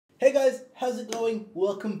Hey guys, how's it going?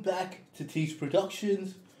 Welcome back to Teach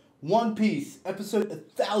Productions. One Piece, episode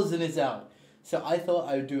 1000 is out. So I thought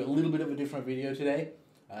I would do a little bit of a different video today.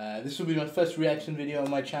 This will be my first reaction video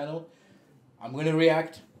on my channel. I'm going to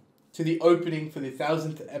react to the opening for the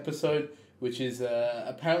 1000th episode, which is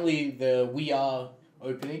apparently the We Are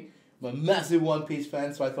opening. I'm a massive One Piece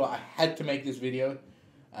fan, so I thought I had to make this video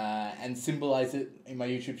and symbolize it in my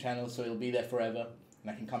YouTube channel so it'll be there forever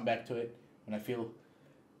and I can come back to it when I feel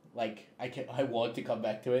like I want to come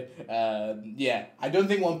back to it. Yeah, I don't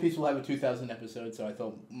think One Piece will have a 2000 episode, so I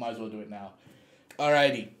thought might as well do it now.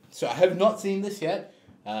 Alrighty, so I have not seen this yet.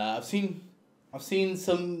 I've seen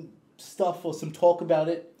some stuff or some talk about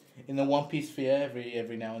it in the One Piece sphere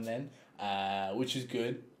every now and then, which is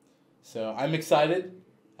good. So I'm excited.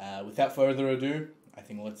 Without further ado, I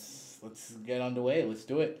think let's get underway. Let's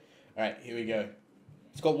do it. All right, here we go.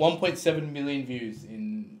 It's got 1.7 million views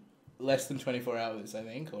in less than 24 hours, I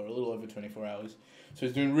think, or a little over 24 hours. So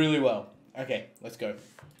it's doing really well. Okay, let's go.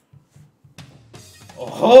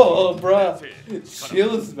 Oh, bruh.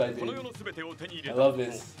 Chills, man, dude. I love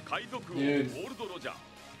this. Dude.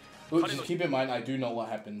 Look, just keep in mind, I do know what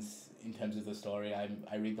happens in terms of the story.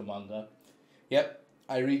 I read the manga. Yep,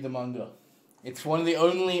 I read the manga. It's one of the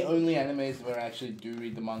only animes where I actually do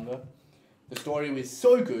read the manga. The story was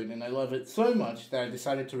so good, and I love it so much that I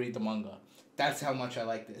decided to read the manga. That's how much I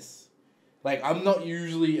like this. Like, I'm not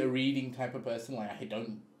usually a reading type of person. Like, I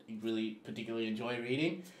don't really particularly enjoy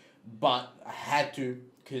reading. But I had to,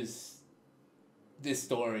 because this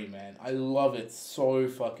story, man. I love it so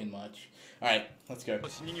fucking much. Alright, let's go.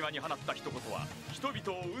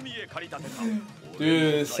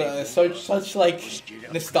 Dude, such like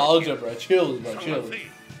nostalgia, bro. Chills, bro. Chills.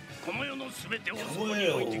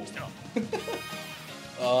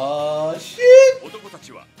 Oh, shit!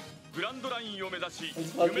 Let's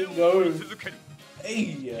fucking go.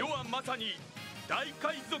 Hey!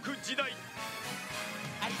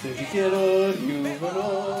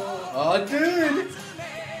 Oh, dude!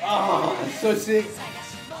 Oh, so sick.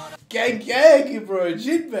 Gang, bro.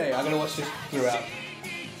 Jinbei. I'm gonna watch this throughout.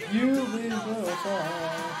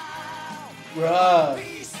 Bruh.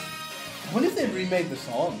 I wonder if they remade the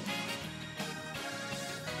song.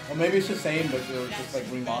 Or maybe it's the same, but it was just like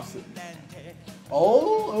remastered.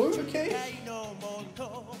 Oh, okay.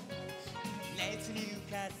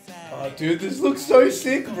 Oh, dude, this looks so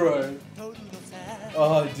sick, bro.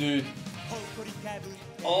 Oh, dude.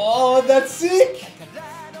 Oh, that's sick.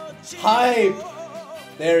 Hype.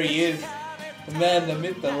 There he is. The man, the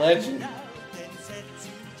myth, the legend.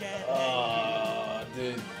 Oh,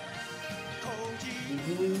 dude.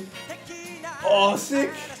 Oh,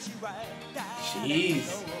 sick.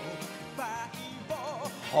 Jeez.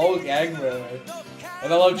 Whole gang, bro.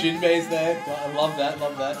 And I love Jinbei's there. I love that,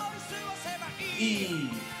 Eee.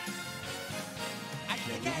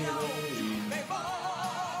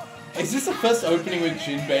 Is this the first opening with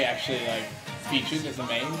Jinbei actually like featured as the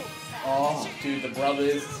main? Oh, dude, the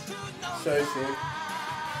brothers. So sick.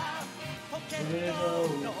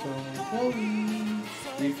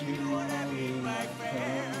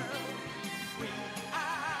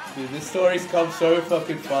 Dude, this story's come so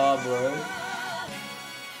fucking far, bro.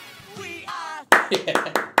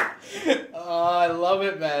 Yeah. Oh, I love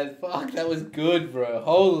it, man. Fuck, that was good, bro.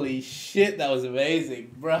 Holy shit, that was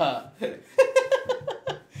amazing, bruh.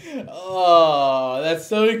 Oh, that's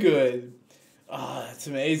so good. Oh, that's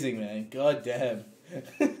amazing, man. God damn.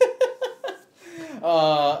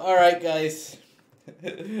 Alright, guys.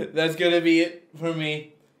 That's gonna be it for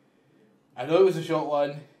me. I know it was a short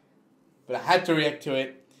one, but I had to react to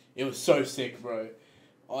it. It was so sick, bro.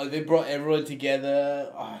 Oh, they brought everyone together.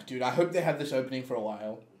 Oh, dude, I hope they have this opening for a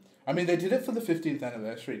while. I mean, they did it for the 15th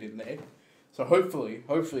anniversary, didn't they? So hopefully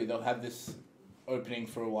they'll have this opening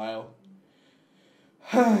for a while.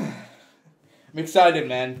 I'm excited,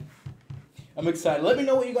 man. I'm excited. Let me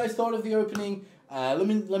know what you guys thought of the opening. Let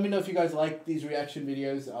me know if you guys like these reaction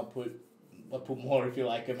videos. I'll put more if you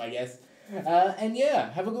like them, I guess. And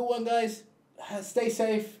yeah, have a good one, guys. Stay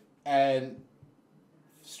safe and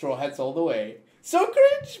straw hats all the way. So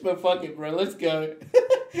cringe, but fuck it, bro. Let's go.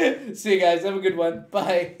 See you guys. Have a good one.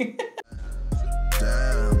 Bye.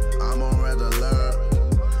 Damn, I'm on red alert.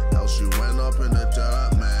 Now she went up in the dirt.